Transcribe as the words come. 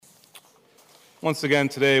Once again,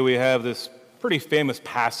 today we have this pretty famous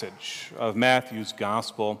passage of Matthew's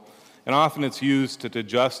gospel, and often it's used to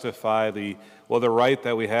justify the right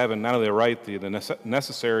that we have, and not only the right, the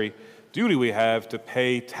necessary duty we have to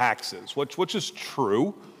pay taxes, which is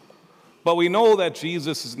true, but we know that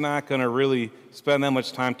Jesus is not going to really spend that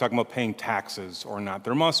much time talking about paying taxes or not.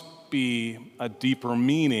 There must be a deeper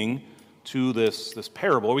meaning to this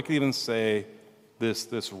parable. We could even say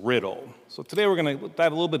this riddle. So today we're going to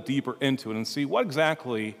dive a little bit deeper into it and see what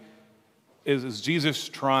exactly is Jesus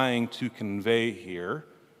trying to convey here,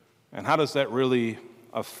 and how does that really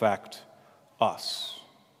affect us?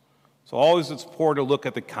 So always it's important to look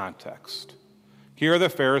at the context. Here are the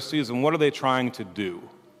Pharisees, and what are they trying to do?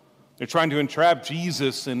 They're trying to entrap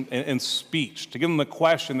Jesus in speech, to give him a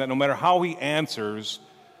question that no matter how he answers,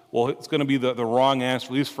 well, it's going to be the wrong answer,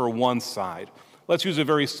 at least for one side. Let's use a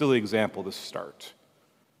very silly example to start.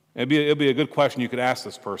 It'd be a good question you could ask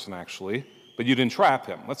this person, actually, but you'd entrap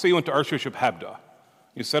him. Let's say you went to Archbishop Hebda.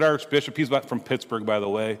 You said, Archbishop, he's from Pittsburgh, by the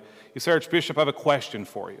way. You said, Archbishop, I have a question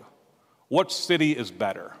for you. What city is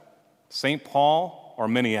better, St. Paul or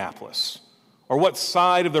Minneapolis? Or what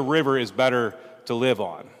side of the river is better to live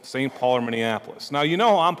on, St. Paul or Minneapolis? Now, you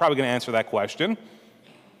know I'm probably going to answer that question,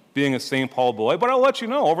 being a St. Paul boy, but I'll let you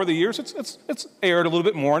know, over the years, it's aired a little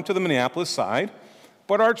bit more into the Minneapolis side,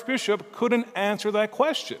 but Archbishop couldn't answer that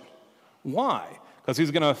question. Why? Because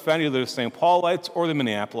he's going to offend either the St. Paulites or the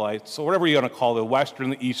Minneapolites, or whatever you're going to call the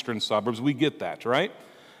western and the eastern suburbs. We get that, right?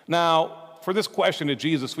 Now, for this question to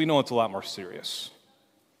Jesus, we know it's a lot more serious,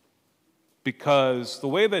 because the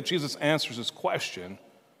way that Jesus answers this question,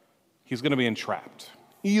 he's going to be entrapped.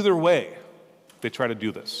 Either way, they try to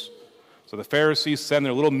do this. So the Pharisees send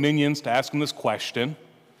their little minions to ask him this question.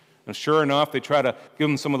 And sure enough, they try to give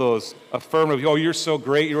him some of those affirmative, oh, you're so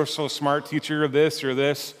great, you're so smart, teacher, you're this, you're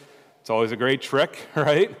this. It's always a great trick,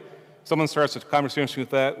 right? Someone starts a conversation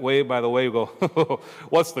with that way, by the way, you go,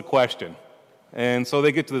 what's the question? And so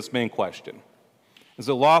they get to this main question. Is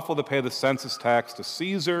it lawful to pay the census tax to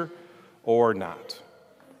Caesar or not?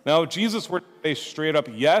 Now, if Jesus were to say straight up,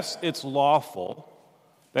 yes, it's lawful,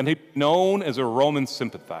 then he'd be known as a Roman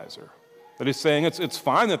sympathizer. That he's saying it's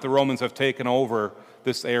fine that the Romans have taken over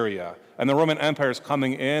this area, and the Roman Empire is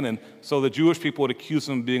coming in, and so the Jewish people would accuse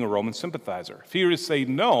him of being a Roman sympathizer. If he were to say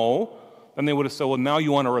no, then they would have said, well, now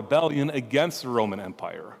you want a rebellion against the Roman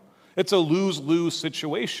Empire. It's a lose-lose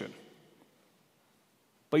situation.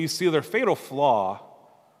 But you see, their fatal flaw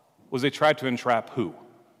was they tried to entrap who?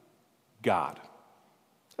 God.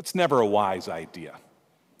 That's never a wise idea.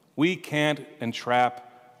 We can't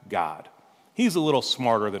entrap God. He's a little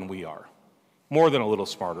smarter than we are. More than a little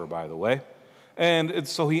smarter, by the way. And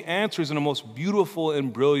so he answers in a most beautiful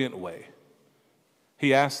and brilliant way.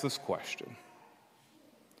 He asks this question: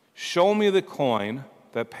 show me the coin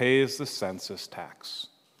that pays the census tax.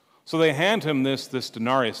 So they hand him this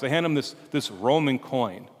denarius. They hand him this Roman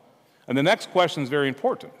coin. And the next question is very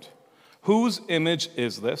important. Whose image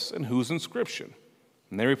is this, and whose inscription?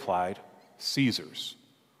 And they replied, Caesar's.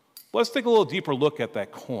 Let's take a little deeper look at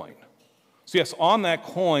that coin. So yes, on that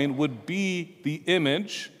coin would be the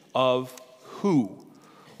image of who?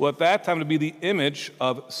 Well, at that time, it would be the image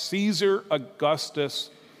of Caesar Augustus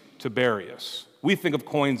Tiberius. We think of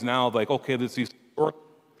coins now like, okay, this is historic.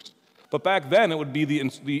 But back then, it would be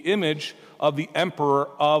the image of the emperor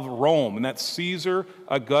of Rome, and that's Caesar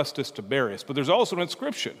Augustus Tiberius. But there's also an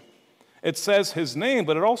inscription. It says his name,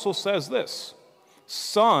 but it also says this: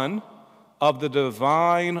 son of the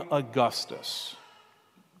divine Augustus.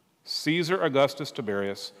 Caesar Augustus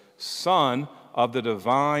Tiberius, son of the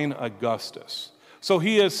divine Augustus. So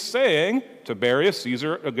he is saying,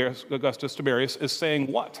 Caesar Augustus Tiberius is saying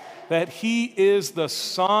what? That he is the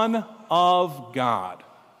Son of God.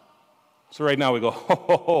 So right now we go, ho,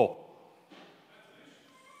 ho, ho.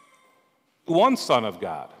 One Son of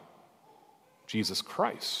God, Jesus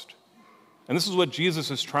Christ. And this is what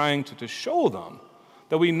Jesus is trying to show them,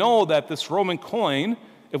 that we know that this Roman coin,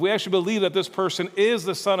 if we actually believe that this person is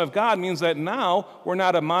the Son of God, means that now we're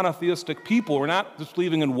not a monotheistic people. We're not just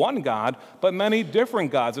believing in one God, but many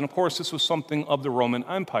different gods. And of course, this was something of the Roman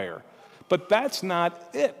Empire. But that's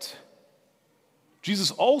not it. Jesus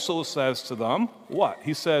also says to them, what?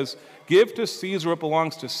 He says, give to Caesar what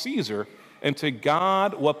belongs to Caesar, and to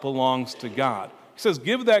God what belongs to God. He says,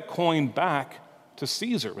 give that coin back to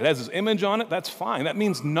Caesar. It has his image on it, that's fine. That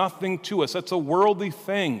means nothing to us. That's a worldly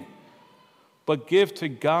thing. But give to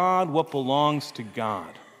God what belongs to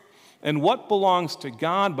God. And what belongs to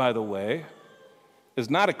God, by the way,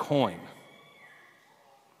 is not a coin.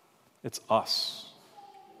 It's us.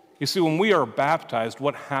 You see, when we are baptized,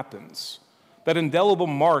 what happens? That indelible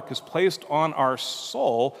mark is placed on our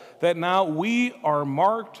soul, that now we are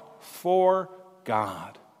marked for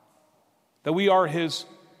God, that we are his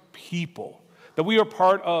people, that we are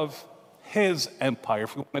part of his empire,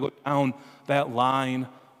 if we want to go down that line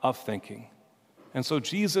of thinking. And so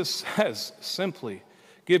Jesus says simply,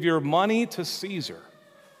 give your money to Caesar,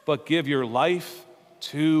 but give your life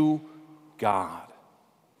to God.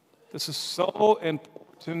 This is so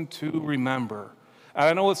important to remember. And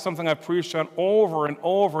I know it's something I've preached on over and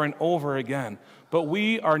over and over again, but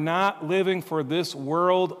we are not living for this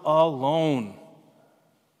world alone.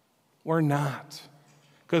 We're not.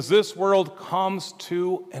 Because this world comes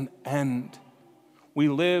to an end. We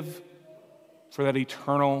live for that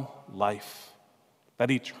eternal life, that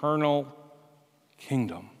eternal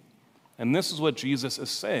kingdom. And this is what Jesus is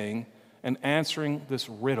saying and answering this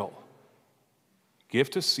riddle. Give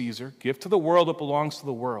to Caesar, give to the world what belongs to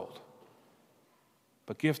the world,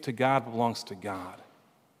 but give to God what belongs to God.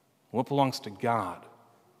 What belongs to God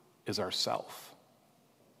is ourself.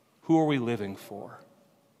 Who are we living for?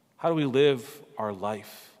 How do we live our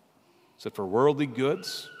life? Is it for worldly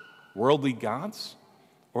goods, worldly gods,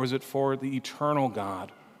 or is it for the eternal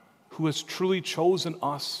God who has truly chosen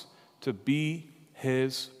us to be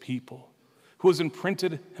his people, who has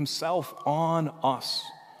imprinted himself on us?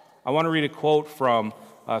 I want to read a quote from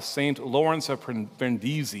St. Lawrence of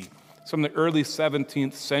Brindisi. It's from the early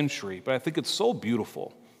 17th century, but I think it's so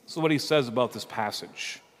beautiful. This is what he says about this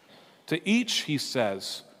passage. To each, he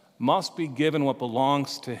says, must be given what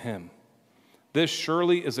belongs to him. This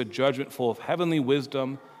surely is a judgment full of heavenly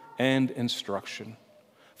wisdom and instruction.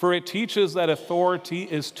 For it teaches that authority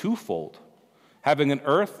is twofold, having an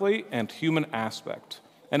earthly and human aspect,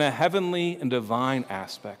 and a heavenly and divine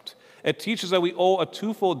aspect. It teaches that we owe a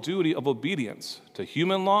twofold duty of obedience to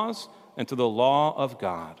human laws and to the law of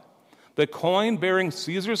God. The coin bearing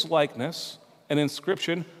Caesar's likeness and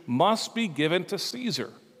inscription must be given to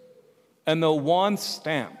Caesar, and the one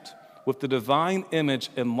stamped with the divine image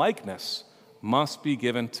and likeness must be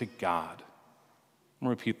given to God. I'm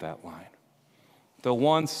going to repeat that line. The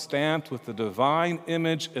one stamped with the divine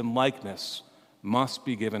image and likeness must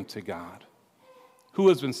be given to God. Who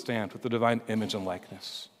has been stamped with the divine image and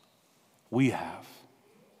likeness? We have,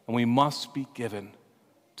 and we must be given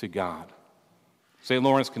to God. St.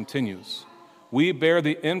 Lawrence continues, we bear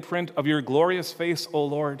the imprint of your glorious face, O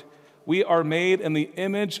Lord. We are made in the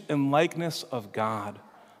image and likeness of God.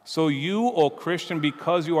 So you, O Christian,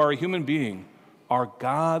 because you are a human being, are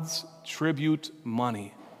God's tribute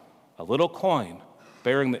money, a little coin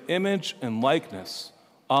bearing the image and likeness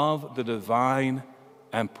of the divine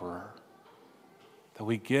emperor. That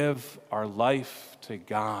we give our life to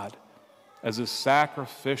God as a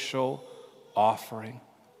sacrificial offering,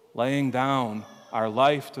 laying down our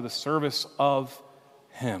life to the service of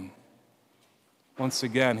him. Once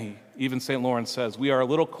again, even St. Lawrence says, we are a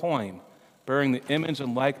little coin bearing the image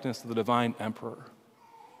and likeness of the divine emperor.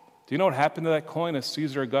 Do you know what happened to that coin as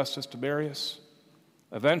Caesar Augustus Tiberius?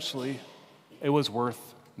 Eventually, it was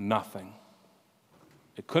worth nothing.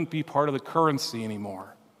 It couldn't be part of the currency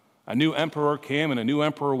anymore. A new emperor came and a new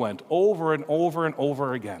emperor went over and over and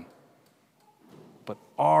over again. But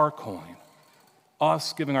our coin,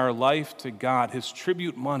 us giving our life to God, his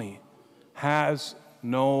tribute money, has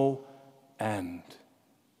no end.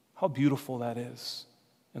 How beautiful that is.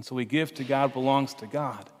 And so we give to God belongs to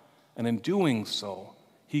God. And in doing so,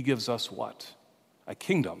 he gives us what? A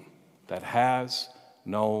kingdom that has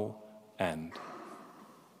no end.